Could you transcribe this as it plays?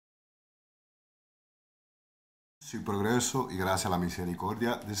Su progreso y gracias a la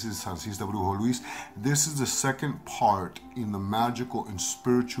misericordia. This is Sancista Brujo Luis. This is the second part in the magical and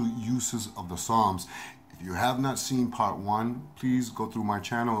spiritual uses of the Psalms. If you have not seen part 1, please go through my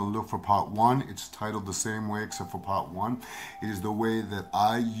channel and look for part 1. It's titled the same way except for part 1. It is the way that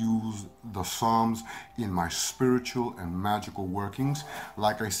I use the Psalms in my spiritual and magical workings.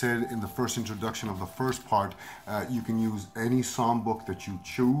 Like I said in the first introduction of the first part, you can use any Psalm book that you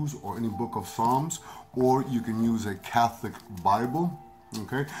choose or any book of Psalms, or you can use a Catholic Bible.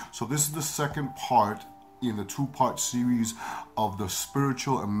 Okay, so this is the second part in the two-part series of the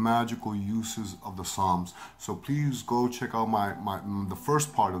spiritual and magical uses of the Psalms. So please go check out the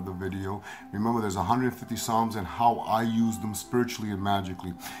first part of the video. Remember, there's 150 Psalms and how I use them spiritually and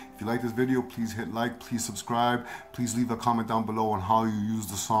magically. If you like this video, please hit like, please subscribe, please leave a comment down below on how you use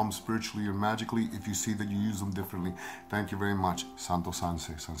the Psalms spiritually and magically if you see that you use them differently. Thank you very much. Santo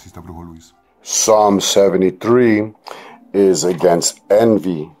Sanse, Sancista Brujo Luis. Psalm 73 is against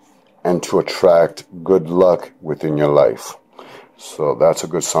envy and to attract good luck within your life. So that's a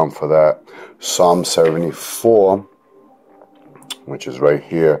good psalm for that. Psalm 74, which is right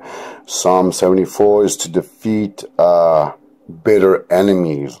here. Psalm 74 is to defeat bitter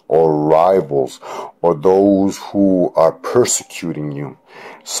enemies or rivals or those who are persecuting you.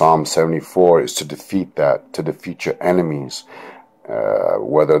 Psalm 74 is to defeat that, to defeat your enemies.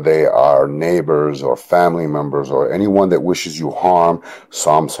 Whether they are neighbors or family members or anyone that wishes you harm,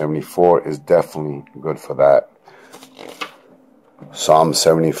 Psalm 74 is definitely good for that. Psalm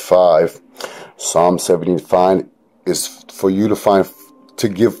 75. Psalm 75 is for you to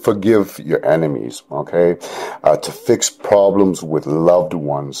forgive your enemies, okay? To fix problems with loved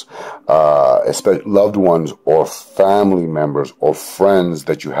ones, especially loved ones or family members or friends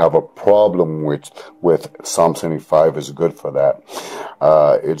that you have a problem with. Psalm 75 is good for that.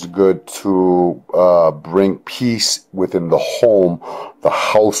 It's good to bring peace within the home, the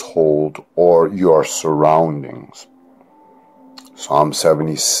household, or your surroundings. Psalm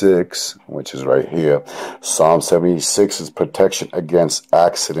 76, which is right here. Psalm 76 is protection against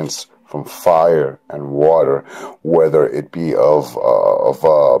accidents from fire and water, whether it be of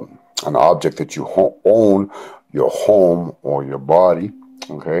an object that you own, your home, or your body.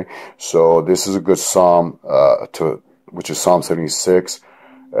 Okay, so this is a good psalm which is Psalm 76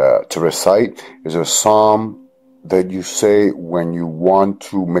 to recite. Is a psalm that you say when you want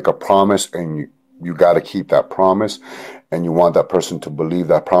to make a promise and you got to keep that promise, and you want that person to believe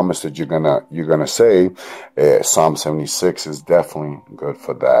that promise that you're gonna say. Psalm 76 is definitely good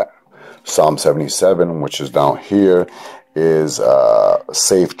for that. Psalm 77, which is down here, is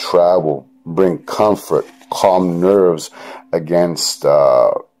safe travel, bring comfort, calm nerves against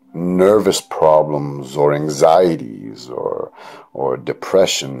nervous problems or anxieties or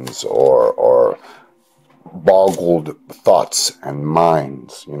depressions or boggled thoughts and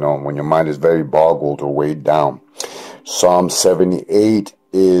minds, you know, when your mind is very boggled or weighed down. Psalm 78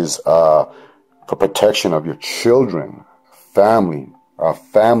 is for protection of your children, family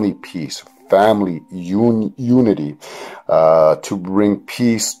peace, family unity, to bring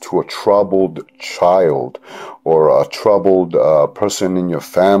peace to a troubled child or a troubled person in your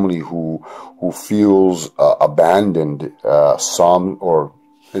family who feels abandoned, or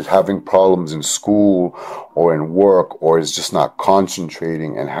is having problems in school or in work, or is just not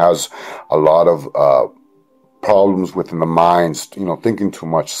concentrating and has a lot of problems within the minds, you know, thinking too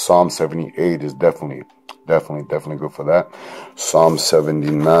much. Psalm 78 is definitely good for that. Psalm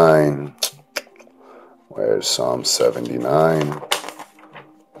 79. Where's Psalm 79?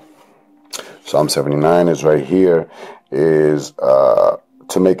 Psalm 79 is right here. Is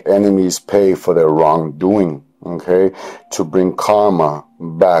to make enemies pay for their wrongdoing. Okay, to bring karma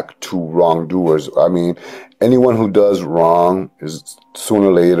back to wrongdoers. I mean, anyone who does wrong is sooner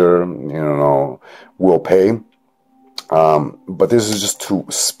or later, you know, will pay. But this is just to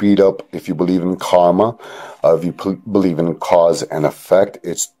speed up. If you believe in karma, if you believe in cause and effect,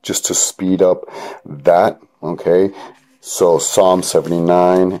 it's just to speed up that. Okay, so Psalm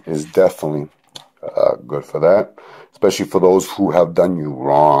 79 is definitely good for that, especially for those who have done you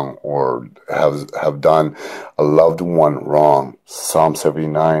wrong or have done a loved one wrong. Psalm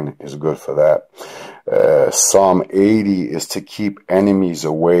 79 is good for that. Psalm 80 is to keep enemies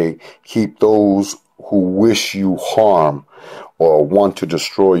away, keep those who wish you harm or want to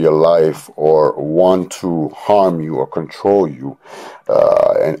destroy your life or want to harm you or control you,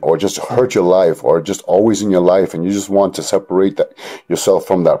 or just hurt your life, or just always in your life, and you just want to separate yourself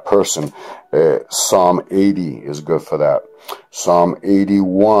from that person. Psalm 80 is good for that. Psalm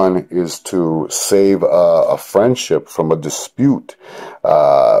 81 is to save a friendship from a dispute,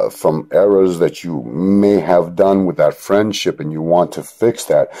 from errors that you may have done with that friendship, and you want to fix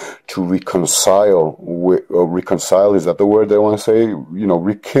that, to reconcile with, reconcile, is that the word they want to say? You know,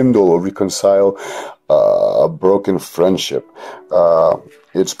 rekindle or reconcile a broken friendship.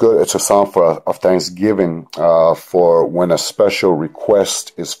 It's good. It's a psalm of thanksgiving for when a special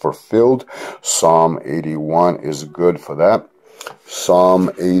request is fulfilled. Psalm 81 is good for that. Psalm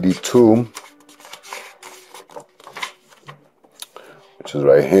 82, which is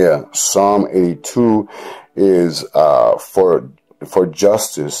right here. Psalm 82 is for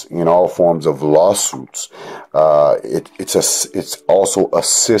justice in all forms of lawsuits. It also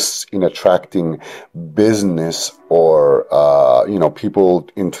assists in attracting business or you know, people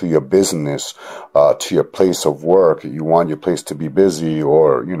into your business, to your place of work. You want your place to be busy,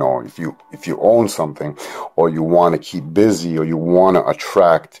 or you know, if you own something, or you want to keep busy, or you want to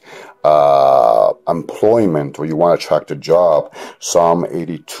attract employment, or you want to attract a job. Psalm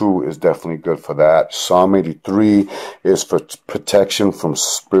 82 is definitely good for that. Psalm 83 is for protection from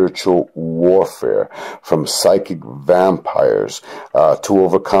spiritual warfare, from psychic vampires, to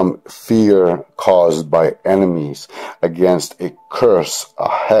overcome fear caused by enemies, against a curse, a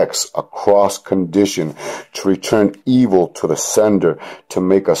hex, a cross condition, to return evil to the sender, to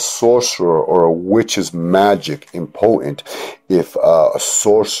make a sorcerer or a witch's magic impotent. If a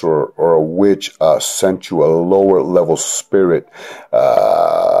sorcerer or a witch sent you a lower level spirit,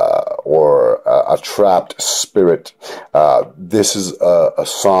 or a trapped spirit, this is a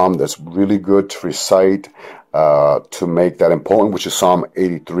psalm that's really good to recite, to make that impotent, which is Psalm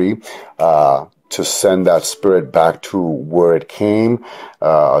 83, to send that spirit back to where it came,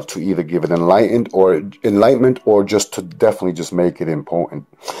 to either give it enlightenment, or just to definitely just make it impotent.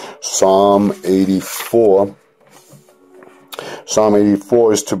 Psalm 84. Psalm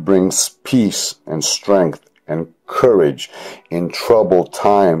 84 is to bring peace and strength and courage in troubled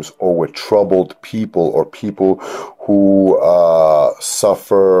times, or with troubled people, or people who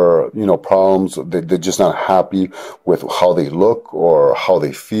suffer, you know, problems. They're just not happy with how they look or how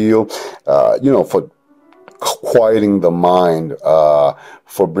they feel, you know, for quieting the mind,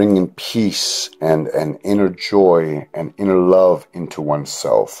 for bringing peace and inner joy and inner love into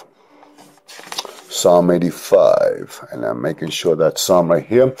oneself. Psalm 85, and I'm making sure that psalm right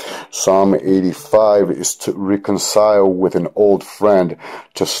here. Psalm 85 is to reconcile with an old friend,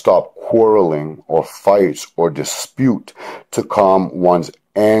 to stop quarreling or fights or dispute, to calm one's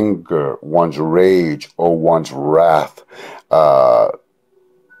anger, one's rage, or one's wrath,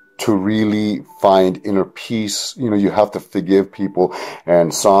 to really find inner peace. You know, you have to forgive people,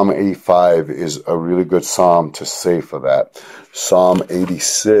 and Psalm 85 is a really good psalm to say for that. Psalm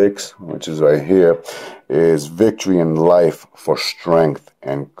 86, which is right here, is victory in life for strength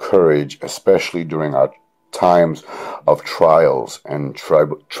and courage, especially during our times of trials and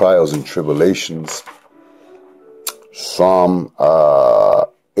tribulations. Psalm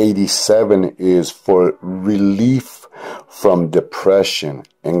 87 is for relief from depression,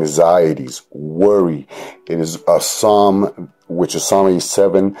 anxieties, worry. It is a psalm, which is Psalm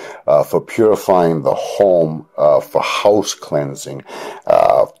 87, for purifying the home, for house cleansing,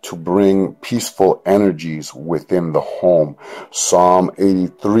 to bring peaceful energies within the home. Psalm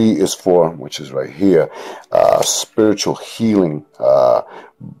 83 is for, which is right here, spiritual healing,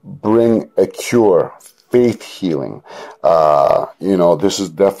 bring a cure, faith healing. You know, this is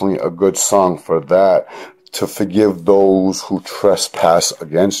definitely a good song for that. To forgive those who trespass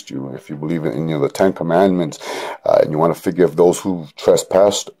against you. If you believe in, you know, the Ten Commandments, and you want to forgive those who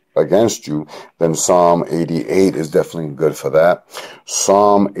trespassed against you, then Psalm 88 is definitely good for that.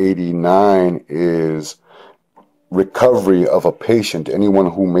 Psalm 89 is recovery of a patient,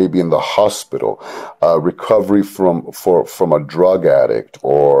 anyone who may be in the hospital, recovery from a drug addict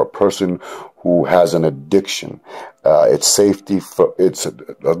or a person who has an addiction. It's safety it's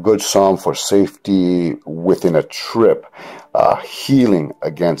a good psalm for safety within a trip, healing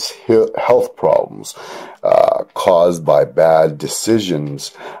against health problems caused by bad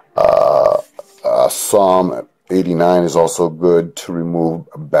decisions. Psalm 89 is also good to remove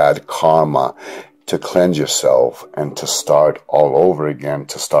bad karma, to cleanse yourself and to start all over again,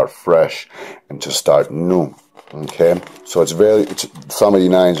 to start fresh and to start new. Okay, so Psalm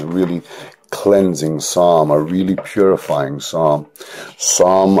 89 is really cleansing psalm, a really purifying psalm.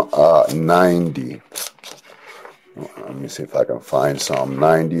 Psalm 90. Let me see if I can find Psalm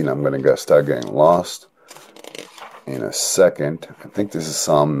 90, and I'm going to start getting lost in a second. I think this is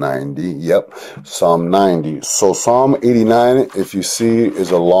Psalm 90. Yep, Psalm 90. So Psalm 89, if you see,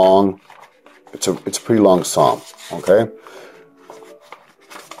 is a long it's a pretty long psalm, okay?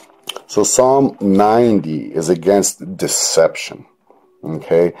 So Psalm 90 is against deception,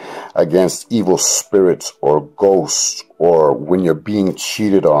 okay? Against evil spirits or ghosts, or when you're being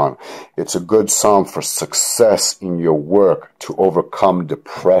cheated on. It's a good psalm for success in your work, to overcome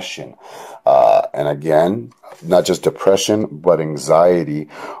depression. And again, not just depression, but anxiety,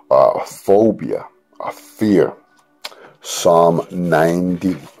 phobia, fear. Psalm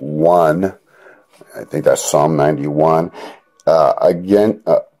 91, I think that's Psalm 91. Again,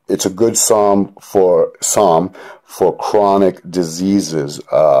 it's a good psalm for chronic diseases,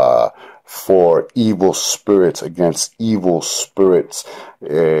 for evil spirits, against evil spirits,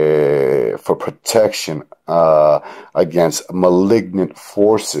 for protection, against malignant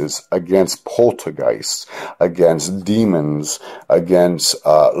forces, against poltergeists, against demons, against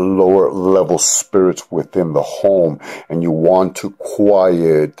lower level spirits within the home. And you want to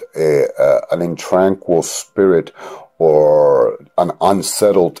quiet an intranquil spirit or an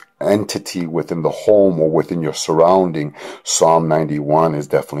unsettled entity within the home or within your surrounding. Psalm 91 is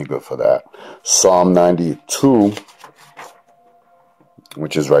definitely good for that. Psalm 92,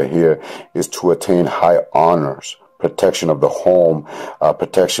 which is right here, is to attain high honors, protection of the home,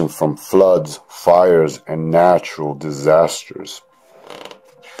 protection from floods, fires, and natural disasters.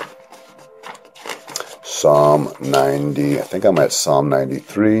 Psalm 90, I think I'm at Psalm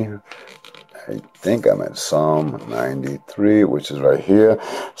 93. I think I'm at Psalm 93, which is right here.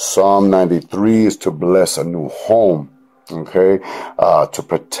 Psalm 93 is to bless a new home, okay? To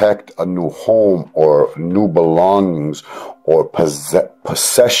protect a new home or new belongings or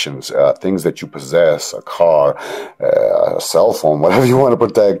possessions, things that you possess, a car, a cell phone, whatever you want to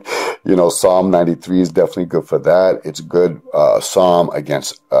protect. You know, Psalm 93 is definitely good for that. It's a good psalm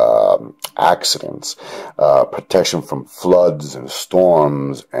against accidents, protection from floods and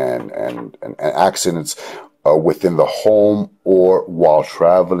storms and accidents within the home or while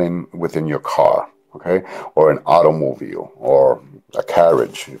traveling within your car, okay, or an automobile or a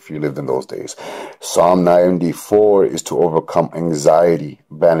carriage if you lived in those days. Psalm 94 is to overcome anxiety,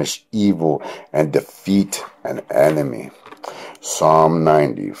 banish evil, and defeat an enemy. Psalm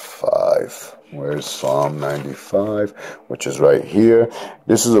 95. Where's Psalm 95? Which is right here.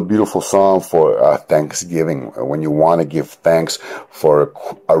 This is a beautiful psalm for Thanksgiving, when you want to give thanks for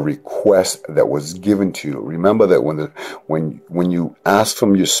a request that was given to you. Remember that when you ask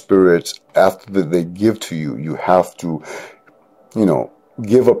from your spirits, after they give to you, you have to, you know,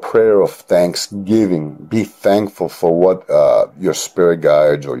 give a prayer of thanksgiving. Be thankful for what your spirit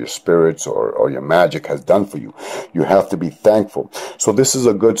guides or your spirits or your magic has done for you. You have to be thankful. So this is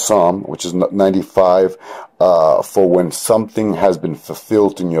a good psalm, which is 95, for when something has been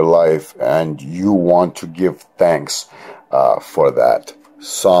fulfilled in your life and you want to give thanks for that.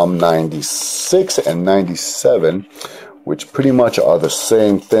 Psalm 96 and 97, which pretty much are the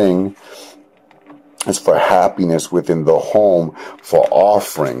same thing, is for happiness within the home, for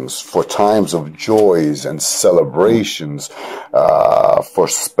offerings, for times of joys and celebrations, for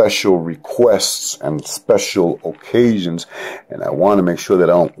special requests and special occasions. And I want to make sure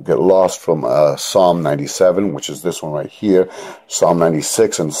that I don't get lost from Psalm 97, which is this one right here. Psalm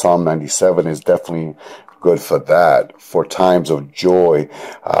 96 and Psalm 97 is definitely good for that, for times of joy,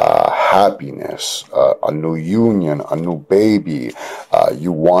 happiness, a new union, a new baby.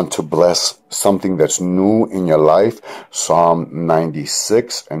 You want to bless something that's new in your life. Psalm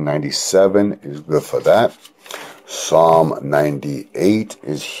 96 and 97 is good for that. Psalm 98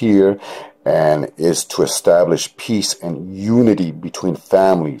 is here and is to establish peace and unity between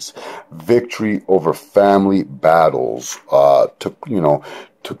families, victory over family battles,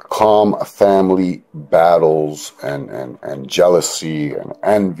 to calm family battles and jealousy and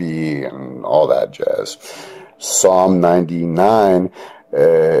envy and all that jazz. Psalm 99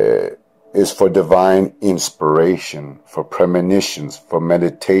 is for divine inspiration, for premonitions, for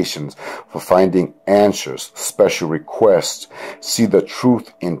meditations, for finding answers, special requests, see the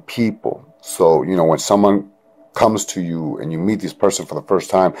truth in people. So, you know, when someone comes to you and you meet this person for the first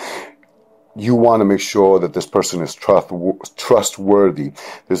time, you want to make sure that this person is trustworthy.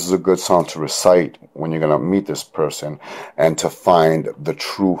 This is a good psalm to recite when you're going to meet this person and to find the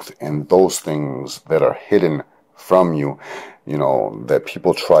truth in those things that are hidden from you, you know, that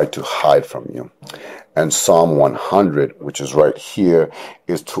people try to hide from you. And Psalm 100, which is right here,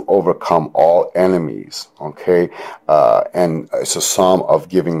 is to overcome all enemies, okay? And it's a psalm of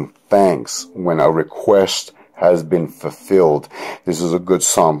giving thanks when a request has been fulfilled. This is a good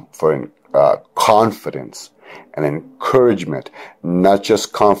psalm for confidence and encouragement, not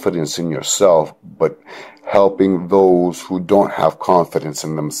just confidence in yourself, but helping those who don't have confidence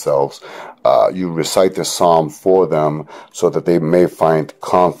in themselves. You recite the psalm for them so that they may find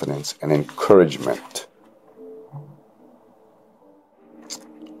confidence and encouragement.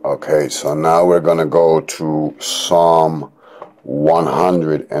 Okay, so now we're going to go to Psalm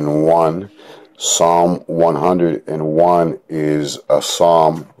 101. Psalm 101 is a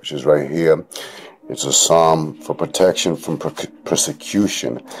psalm, which is right here. It's a psalm for protection from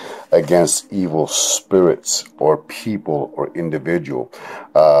persecution against evil spirits or people or individual.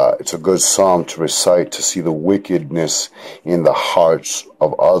 It's a good psalm to recite to see the wickedness in the hearts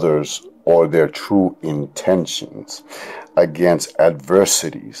of others or their true intentions, against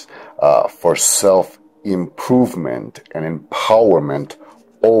adversities, for self-improvement and empowerment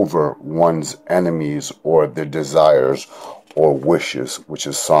over one's enemies or their desires or wishes, which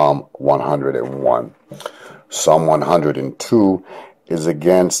is Psalm 101. Psalm 102 is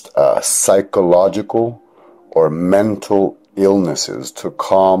against psychological or mental illnesses, to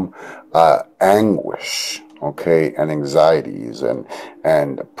calm anguish, okay, and anxieties and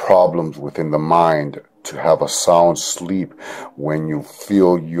problems within the mind, to have a sound sleep when you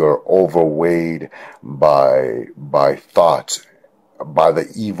feel you're overweighed by thoughts, by the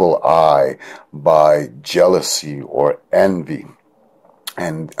evil eye, by jealousy or envy,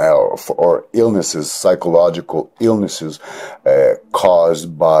 and or illnesses, psychological illnesses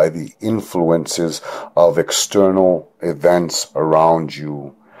caused by the influences of external events around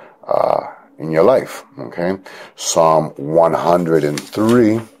you in your life. Okay, Psalm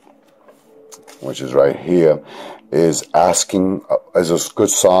 103, which is right here, is a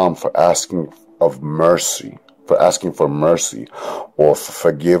good psalm for asking of mercy, for asking for mercy or for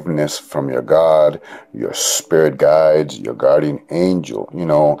forgiveness from your God, your spirit guides, your guardian angel,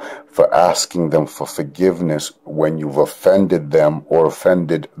 for asking them for forgiveness when you've offended them or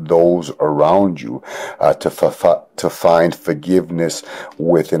offended those around you, to find forgiveness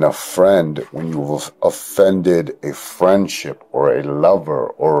within a friend when you've offended a friendship or a lover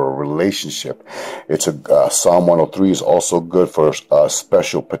or a relationship. It's Psalm 103 is also good for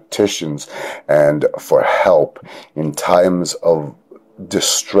special petitions and for help in times of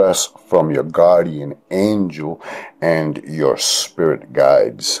distress from your guardian angel and your spirit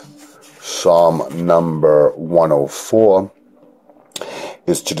guides. Psalm number 104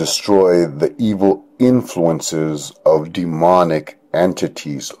 is to destroy the evil influences of demonic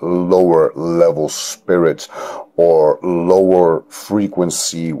entities, lower level spirits, or lower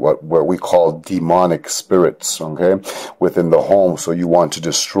frequency, what we call demonic spirits, okay, within the home. So you want to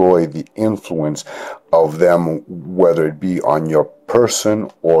destroy the influence of them, whether it be on your person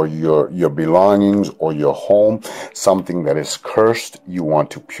or your belongings or your home, something that is cursed, you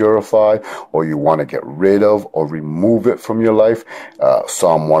want to purify or you want to get rid of or remove it from your life.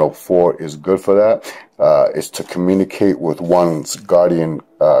 Psalm 104 is good for that. It's to communicate with one's guardian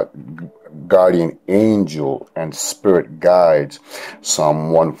angel and spirit guides.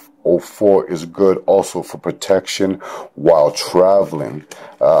 Psalm 104 is good also for protection while traveling,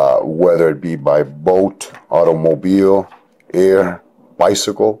 whether it be by boat, automobile, air,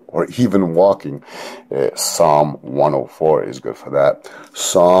 bicycle, or even walking. Psalm 104 is good for that.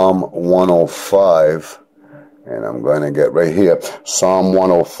 Psalm 105, and I'm going to get right here. Psalm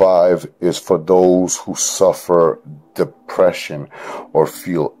 105 is for those who suffer depression or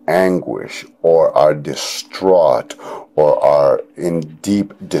feel anguish or are distraught or are in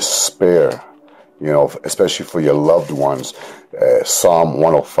deep despair, especially for your loved ones. Psalm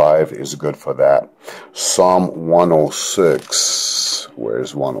 105 is good for that. Psalm 106,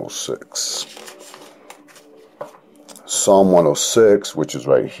 where's 106? Psalm 106, which is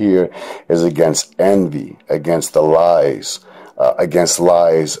right here, is against envy, against the lies, against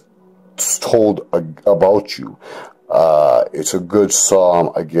lies told about you. It's a good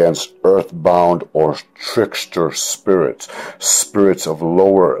psalm against earthbound or trickster spirits of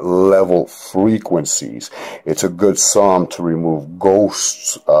lower level frequencies. It's a good psalm to remove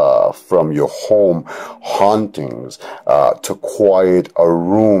ghosts from your home, hauntings, to quiet a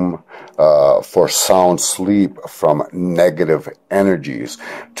room for sound sleep from negative energies,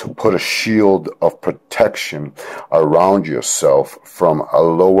 to put a shield of protection around yourself from a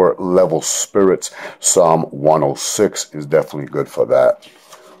lower level spirits. Psalm 106 is definitely good for that.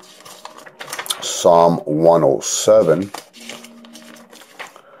 Psalm 107,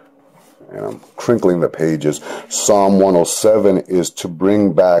 and I'm crinkling the pages. Psalm 107 is to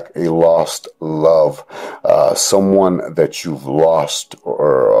bring back a lost love, someone that you've lost,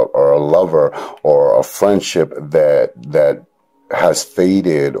 or a lover, or a friendship that has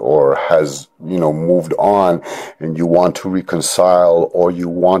faded or has, moved on, and you want to reconcile, or you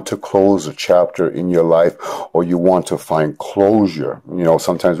want to close a chapter in your life, or you want to find closure.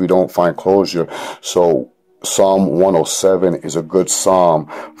 Sometimes we don't find closure. So Psalm 107 is a good psalm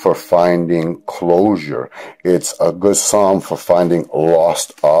for finding closure. It's a good psalm for finding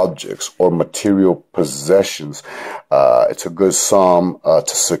lost objects or material possessions. It's a good psalm to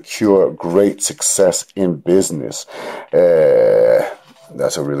secure great success in business.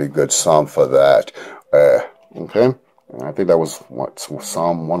 That's a really good psalm for that. Okay, I think that was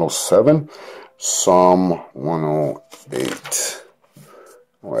Psalm 107, Psalm 108.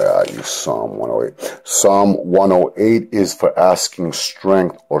 Where are you? Psalm 108. Psalm 108 is for asking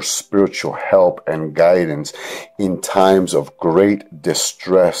strength or spiritual help and guidance in times of great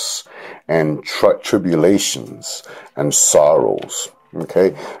distress and tribulations and sorrows.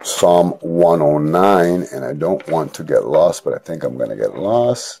 Okay, Psalm 109, and I don't want to get lost, but I think I'm going to get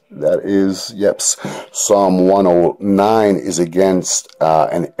lost. That is, Psalm 109 is against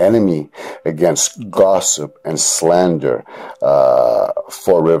an enemy, against gossip and slander,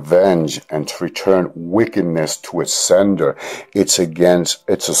 for revenge and to return wickedness to its sender. It's a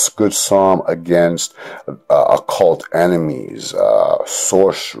good psalm against occult enemies,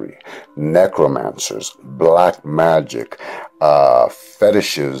 sorcery, necromancers, black magic,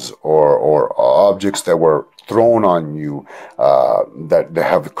 fetishes or objects that were thrown on you that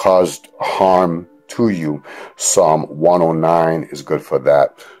have caused harm to you. Psalm 109 is good for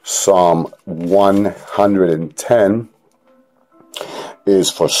that. Psalm 110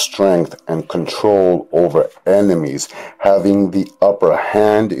 is for strength and control over enemies, having the upper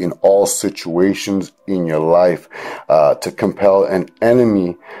hand in all situations in your life, to compel an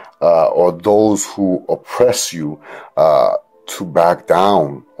enemy or those who oppress you to back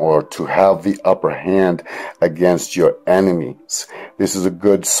down or to have the upper hand against your enemies. This is a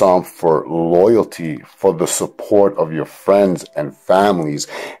good psalm for loyalty, for the support of your friends and families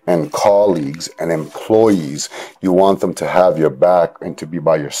and colleagues and employees. You want them to have your back and to be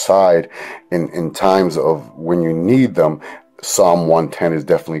by your side in times of when you need them. Psalm 110 is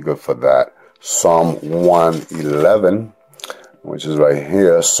definitely good for that. Psalm 111, which is right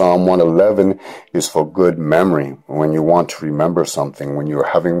here. Psalm 111 is for good memory. When you want to remember something, when you're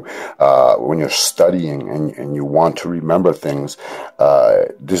when you're studying and you want to remember things,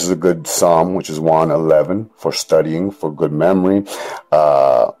 this is a good psalm, which is 111, for studying, for good memory,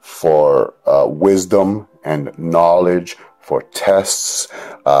 for wisdom and knowledge, for tests,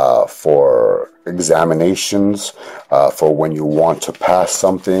 for examinations, for when you want to pass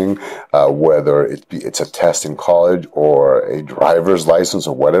something, whether it's a test in college or a driver's license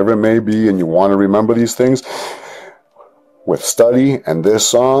or whatever it may be, and you want to remember these things. With study and this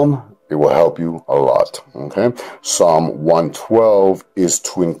psalm, it will help you a lot. Okay, Psalm 112 is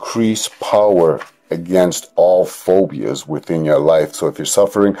to increase power against all phobias within your life. So if you're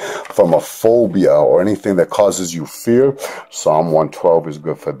suffering from a phobia or anything that causes you fear, Psalm 112 is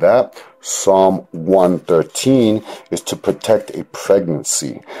good for that. Psalm 113 is to protect a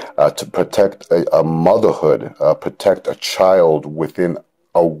pregnancy, to protect a motherhood, protect a child within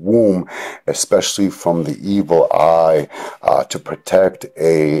a womb, especially from the evil eye, to protect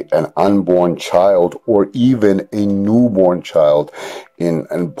an unborn child or even a newborn child. In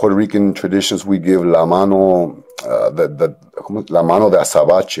Puerto Rican traditions, we give la mano, la mano de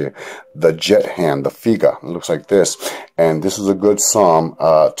azabache, the jet hand, the figa. It looks like this. And this is a good psalm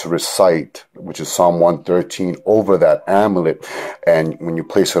to recite, which is Psalm 113, over that amulet. And when you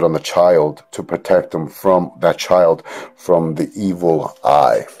place it on the child, to protect them from that child from the evil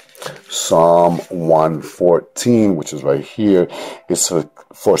eye. Psalm 114, which is right here, is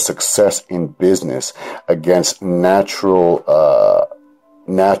for success in business against natural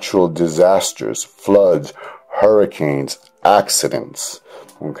disasters, floods, hurricanes, accidents,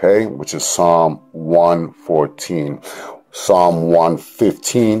 okay, which is Psalm 114. Psalm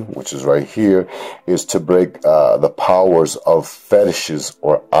 115, which is right here, is to break the powers of fetishes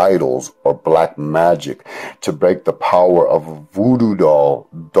or idols or black magic, to break the power of voodoo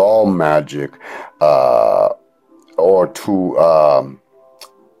doll magic, or to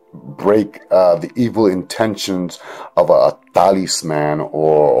break the evil intentions of a talisman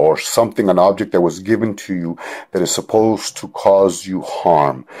or something, an object that was given to you that is supposed to cause you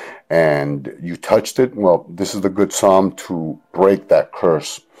harm, and you touched it. Well, this is the good psalm to break that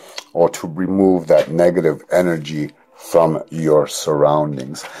curse or to remove that negative energy from your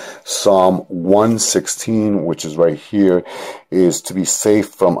surroundings. Psalm 116, which is right here, is to be safe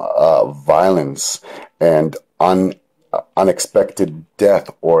from violence and unexpected death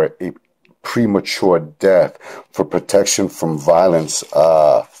or a premature death, for protection from violence,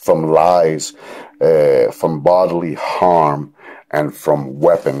 from lies, from bodily harm, and from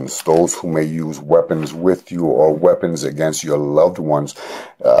weapons. Those who may use weapons with you or weapons against your loved ones.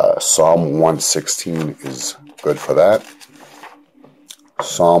 Psalm 116 is good for that.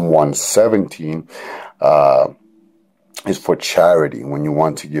 Psalm 117 is for charity. When you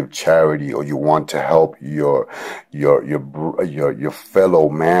want to give charity or you want to help your fellow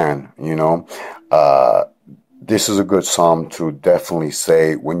man, you know, this is a good psalm to definitely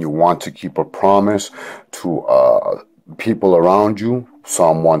say when you want to keep a promise to people around you.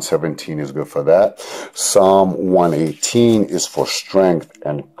 Psalm 117 is good for that. Psalm 118 is for strength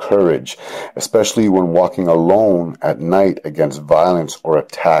and courage, especially when walking alone at night against violence or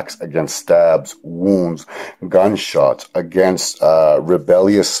attacks, against stabs, wounds, gunshots, against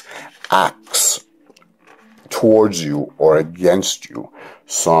rebellious acts towards you or against you.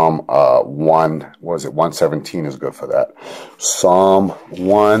 Psalm 117 is good for that. Psalm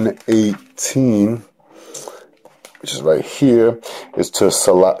 118, which is right here, is to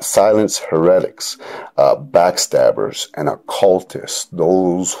silence heretics, backstabbers, and occultists,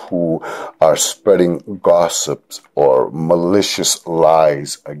 those who are spreading gossips or malicious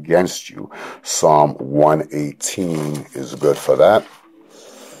lies against you. Psalm 118 is good for that.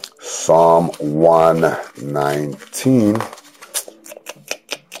 Psalm 119.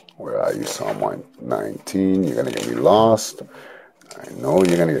 Where are you? Psalm 119. You're going to get me lost. I know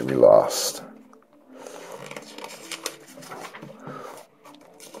you're going to get me lost.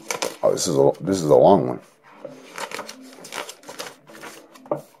 Oh, this is a long one.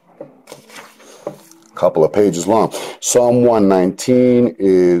 Couple of pages long. Psalm 119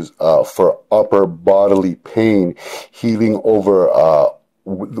 is for upper bodily pain, healing over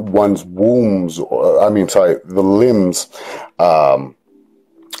one's wombs, the limbs,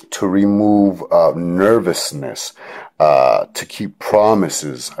 to remove nervousness, to keep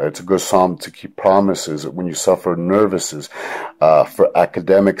promises. It's a good psalm to keep promises when you suffer nervousness, for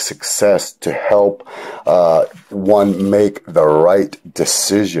academic success, to help one make the right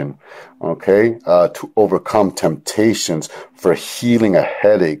decision, okay, to overcome temptations, for healing a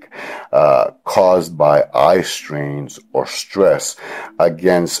headache caused by eye strains or stress,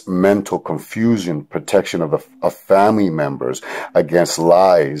 against mental confusion, protection of family members, against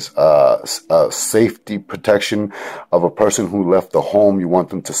lies, safety protection of a person who left the home. You want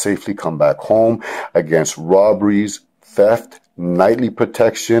them to safely come back home, against robberies, theft, nightly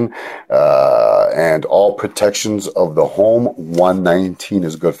protection, and all protections of the home. 119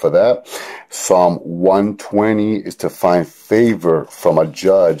 is good for that. Psalm 120 is to find favor from a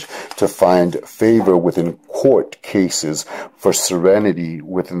judge, to find favor within court cases, for serenity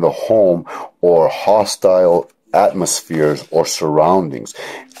within the home or hostile atmospheres or surroundings.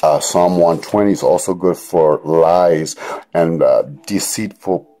 Psalm 120 is also good for lies and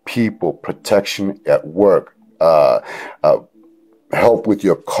deceitful people, protection at work, help with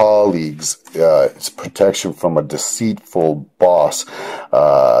your colleagues. It's protection from a deceitful boss,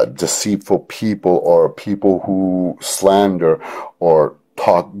 deceitful people, or people who slander or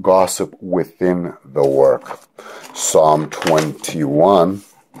talk gossip within the work. Psalm 21.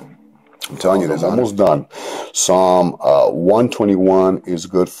 I'm telling you, this almost done. Psalm 121 is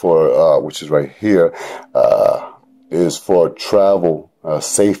good for, which is right here, is for travel,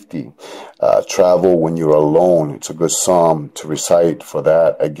 safety, travel when you're alone. It's a good psalm to recite for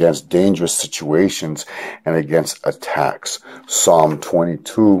that, against dangerous situations and against attacks. Psalm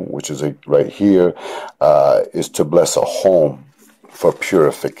 22, which is right here, is to bless a home, for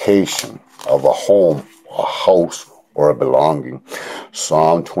purification of a home, a house, or a belonging.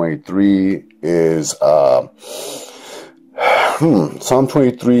 Psalm 23 is Psalm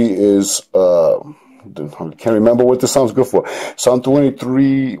 23 is I can't remember what this sounds good for. Psalm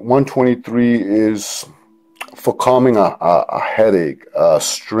 123 is for calming a headache,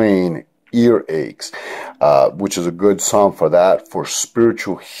 strain, earaches, which is a good psalm for that, for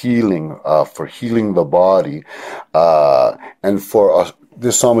spiritual healing, for healing the body, and for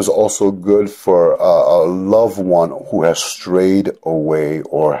this psalm is also good for a loved one who has strayed away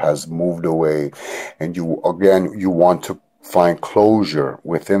or has moved away, and you want to find closure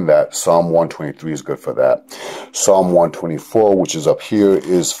within that. Psalm 123 is good for that. Psalm 124, which is up here,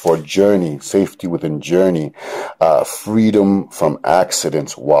 is for journey, safety within journey, freedom from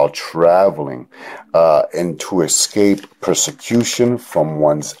accidents while traveling, and to escape persecution from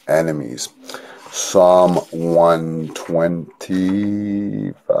one's enemies. Psalm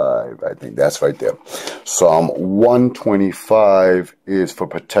 125, I think that's right there. Psalm 125 is for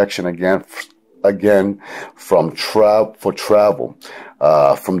protection again from travel,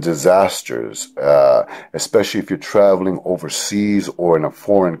 from disasters, especially if you're traveling overseas or in a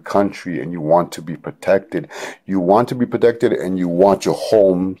foreign country and you want to be protected. You want to be protected and you want your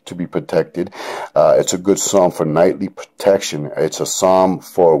home to be protected. It's a good psalm for nightly protection. It's a psalm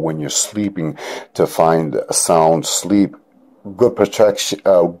for when you're sleeping to find a sound sleep. Good protection,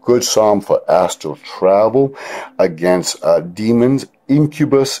 good psalm for astral travel against demons,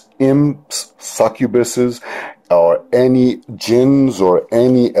 incubus, imps, succubuses, or any jinns or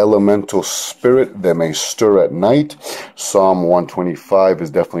any elemental spirit that may stir at night. Psalm 125 is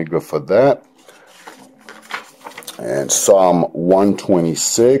definitely good for that. And Psalm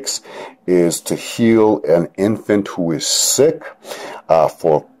 126 is to heal an infant who is sick,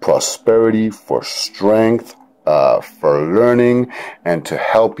 for prosperity, for strength, for learning, and to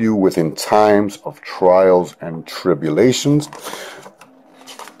help you within times of trials and tribulations.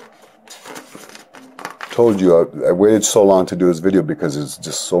 Told you I waited so long to do this video because it's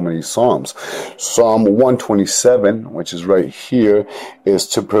just so many psalms. Psalm 127, which is right here, is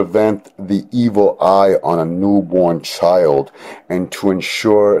to prevent the evil eye on a newborn child and to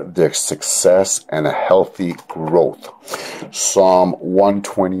ensure their success and a healthy growth. Psalm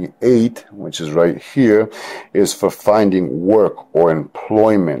 128, which is right here, is for finding work or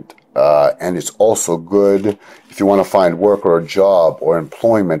employment. And it's also good if you want to find work or a job or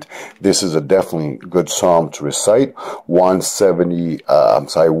employment. This is a definitely good psalm to recite.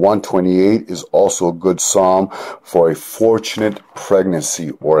 128 is also a good psalm for a fortunate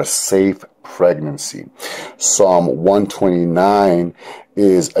pregnancy or a safe pregnancy. Psalm 129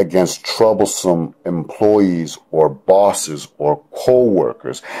 is against troublesome employees or bosses or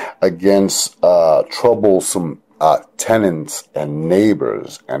co-workers, against troublesome tenants and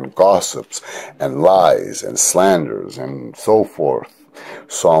neighbors and gossips and lies and slanders and so forth.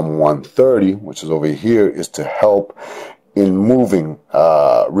 Psalm 130, which is over here, is to help in removing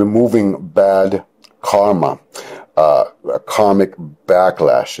bad karma, karmic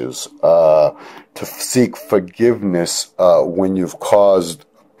backlashes, to seek forgiveness when you've caused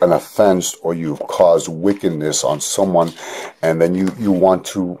an offense or you've caused wickedness on someone, and then you want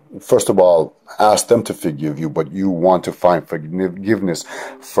to, first of all, ask them to forgive you, but you want to find forgiveness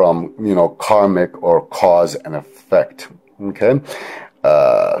from, karmic or cause and effect. Okay?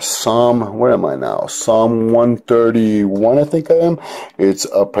 Where am I now? Psalm 131, I think I am. It's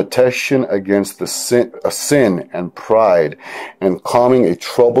a protection against the sin and pride, and calming a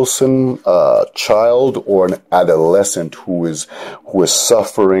troublesome child or an adolescent who is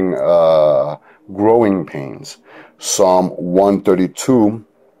suffering growing pains. Psalm 132,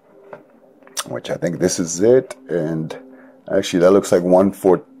 which I think this is it, and actually that looks like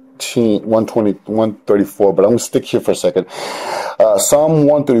 134, but I'm going to stick here for a second. Psalm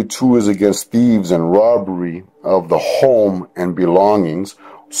 132 is against thieves and robbery of the home and belongings.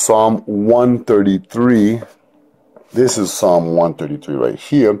 Psalm 133, this is Psalm 133 right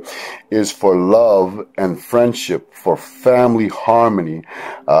here, is for love and friendship, for family harmony.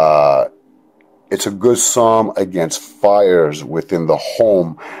 It's a good psalm against fires within the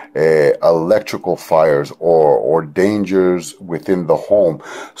home, electrical fires or dangers within the home.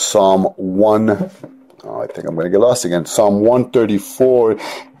 I think I'm going to get lost again. Psalm 134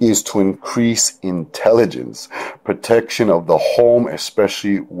 is to increase intelligence, protection of the home,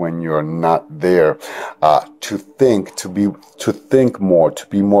 especially when you're not there, to think more, to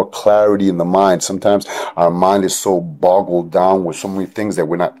be more clarity in the mind. Sometimes our mind is so boggled down with so many things that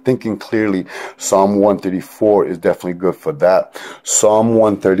we're not thinking clearly. Psalm 134 is definitely good for that. Psalm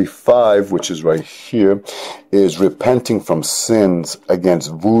 135, which is right here, is repenting from sins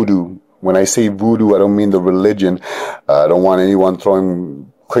against voodoo. When I say voodoo, I don't mean the religion. I don't want anyone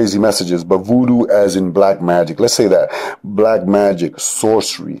throwing crazy messages, but voodoo as in black magic. Let's say that. Black magic,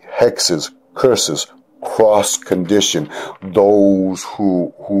 sorcery, hexes, curses, cross condition, those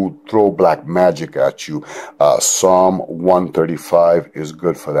who throw black magic at you. Psalm 135 is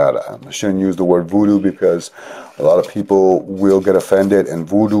good for that. I shouldn't use the word voodoo because a lot of people will get offended, and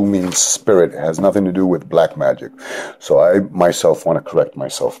voodoo means spirit. It has nothing to do with black magic. So I myself want to correct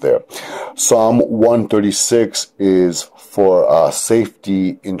myself there. Psalm 136 is for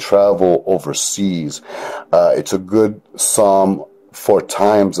safety in travel overseas. It's a good psalm for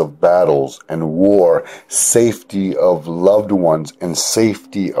times of battles and war, safety of loved ones and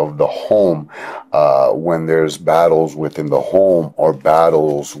safety of the home, when there's battles within the home or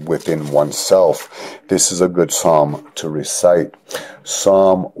battles within oneself. This is a good psalm to recite.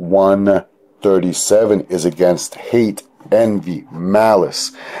 Psalm 137 is against hate, envy,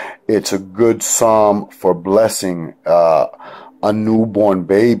 malice. It's a good psalm for blessing a newborn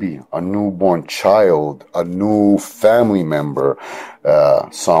baby, a newborn child, a new family member.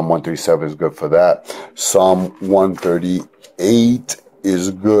 Psalm 137 is good for that. Psalm 138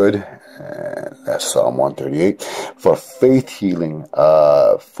 is good. That's Psalm 138 for faith healing,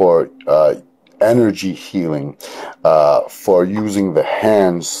 for energy healing, for using the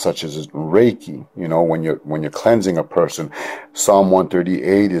hands, such as Reiki. You know, when you're cleansing a person, Psalm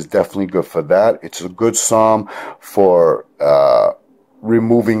 138 is definitely good for that. It's a good psalm for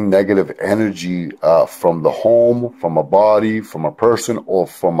removing negative energy from the home, from a body, from a person, or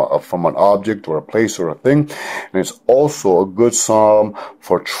from an object or a place or a thing. And it's also a good psalm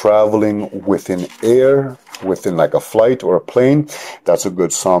for traveling within air, within like a flight or a plane. That's a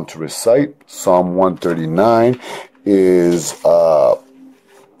good psalm to recite. Psalm 139 is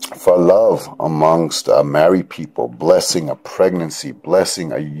for love amongst married people, blessing a pregnancy,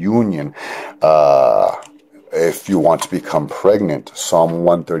 blessing a union. If you want to become pregnant, Psalm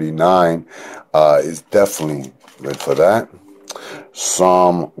 139 is definitely good for that.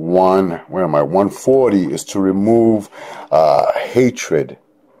 Psalm 140 is to remove hatred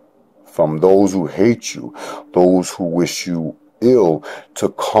from those who hate you, those who wish you ill, to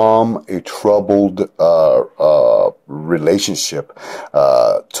calm a troubled relationship,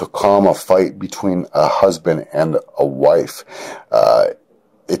 to calm a fight between a husband and a wife.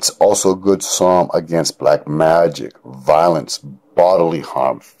 It's also a good psalm against black magic, violence, bodily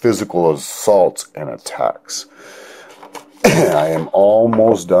harm, physical assaults, and attacks. I am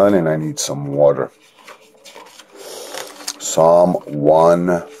almost done and I need some water. Psalm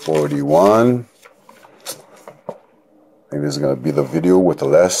 141. Maybe this is going to be the video with the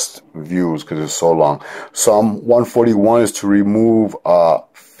less views because it's so long. Psalm 141 is to remove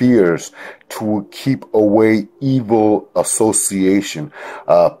fears, to keep away evil association,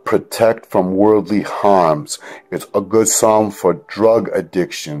 protect from worldly harms. It's a good psalm for drug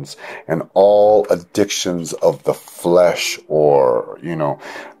addictions and all addictions of the flesh, or, you know,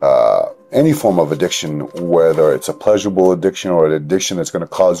 any form of addiction, whether it's a pleasurable addiction or an addiction that's going to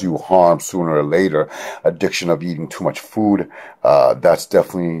cause you harm sooner or later, addiction of eating too much food, that's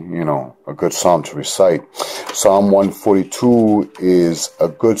definitely, you know, a good psalm to recite. Psalm 142 is a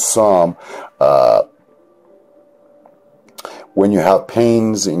good psalm when you have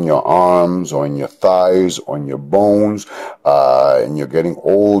pains in your arms or in your thighs or in your bones, and you're getting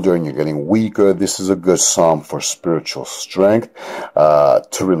older and you're getting weaker. This is a good psalm for spiritual strength, to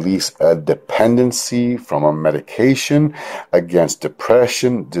release a dependency from a medication, against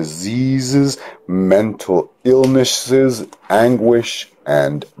depression, diseases, mental illnesses, anguish,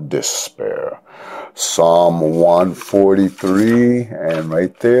 and despair. Psalm 143, and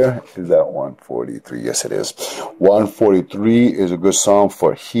right there, is that 143? Yes, it is. 143 is a good psalm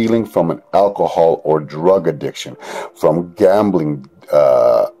for healing from an alcohol or drug addiction, from gambling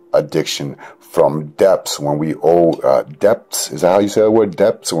addiction, from debts when we owe debts. Is that how you say the word,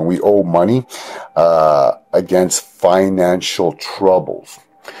 debts? When we owe money, against financial troubles.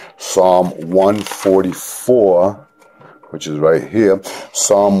 Psalm 144, which is right here.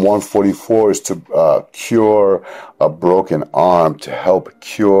 Psalm 144 is to cure a broken arm, to help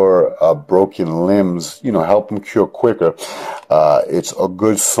cure broken limbs, you know, help them cure quicker. It's a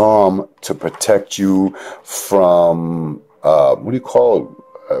good psalm to protect you from, what do you call it?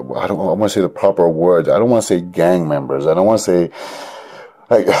 I want to say the proper words. I don't want to say gang members. I don't want to say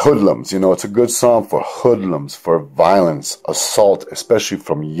like hoodlums. You know, it's a good psalm for hoodlums, for violence, assault, especially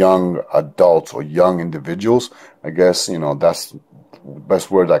from young adults or young individuals. I guess, you know, that's the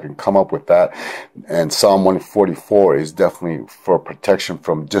best word I can come up with that. And Psalm 144 is definitely for protection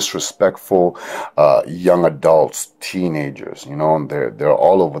from disrespectful young adults, teenagers, you know, and they're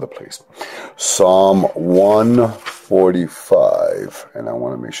all over the place. Psalm 145, and I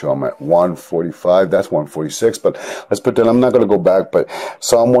want to make sure I'm at 145. That's 146, but let's pretend I'm not going to go back. But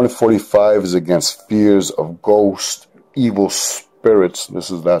Psalm 145 is against fears of ghosts, evil spirits.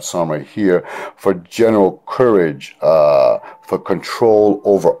 This is that psalm right here. For general courage, for control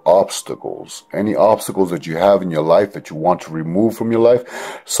over obstacles. Any obstacles that you have in your life that you want to remove from your life,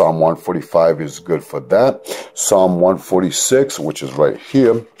 Psalm 145 is good for that. Psalm 146, which is right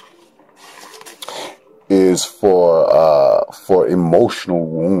here, is for emotional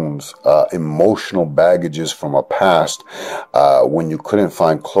wounds, emotional baggages from a past, when you couldn't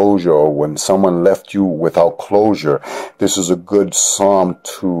find closure or when someone left you without closure. This is a good psalm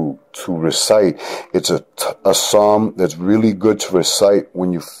to to recite. It's a psalm that's really good to recite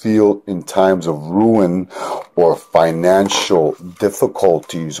when you feel in times of ruin or financial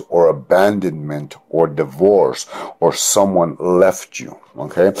difficulties or abandonment or divorce or someone left you.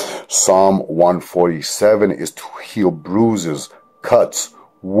 Okay, Psalm 147 is to heal bruises, cuts,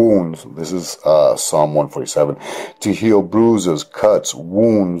 wounds. This is Psalm 147. To heal bruises, cuts,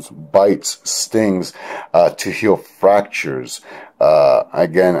 wounds, bites, stings, to heal fractures.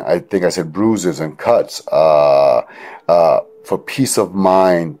 Again, I think I said bruises and cuts. For peace of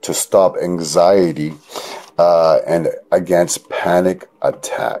mind, to stop anxiety, and against panic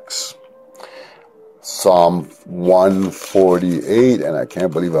attacks. Psalm 148, and I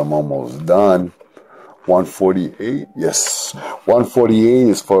can't believe I'm almost done. 148, yes. 148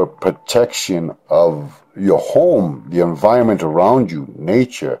 is for protection of your home, the environment around you,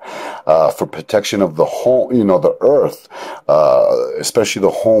 nature, for protection of the home, the earth, especially the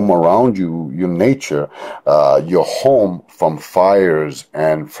home around you, your nature, your home from fires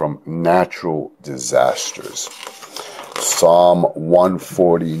and from natural disasters. Psalm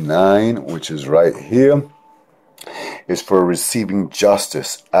 149, which is right here, is for receiving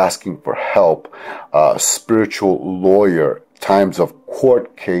justice, asking for help, spiritual lawyer, times of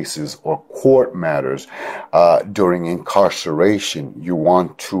court cases or court matters, during incarceration. You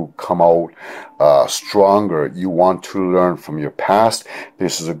want to come out stronger. You want to learn from your past.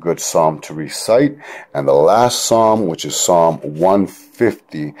 This is a good psalm to recite. And the last psalm, which is Psalm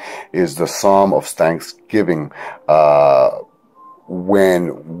 150, is the psalm of thanksgiving,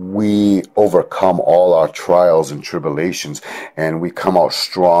 when we overcome all our trials and tribulations and we come out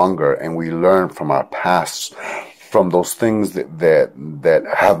stronger and we learn from our past, from those things that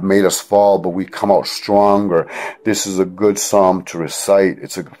have made us fall, but we come out stronger. This is a good psalm to recite.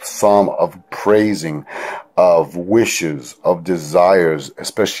 It's a psalm of praising, of wishes, of desires,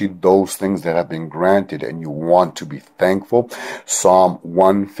 especially those things that have been granted and you want to be thankful. Psalm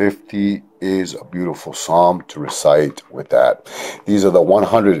 150 is a beautiful psalm to recite with that. These are the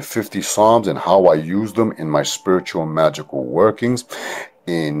 150 psalms and how I use them in my spiritual and magical workings,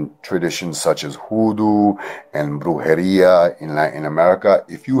 in traditions such as Hoodoo and Brujeria in Latin America.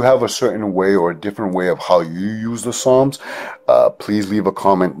 If you have a certain way or a different way of how you use the Psalms, please leave a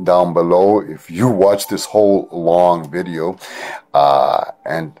comment down below if you watch this whole long video.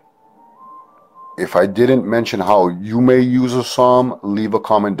 And if I didn't mention how you may use a psalm, leave a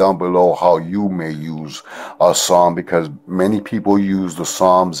comment down below how you may use a psalm, because many people use the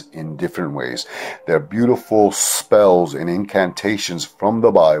psalms in different ways. They're beautiful spells and incantations from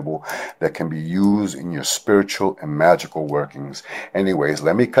the Bible that can be used in your spiritual and magical workings. Anyways,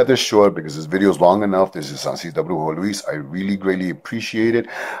 let me cut this short because this video is long enough. This is Sancista Brujo Luis. I really greatly appreciate it.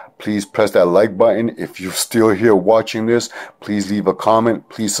 Please press that like button. If you're still here watching this, please leave a comment,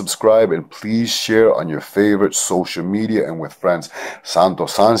 please subscribe, and please share on your favorite social media and with friends. Santo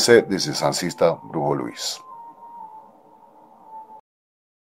Sunset, this is Sancista Brujo Luis.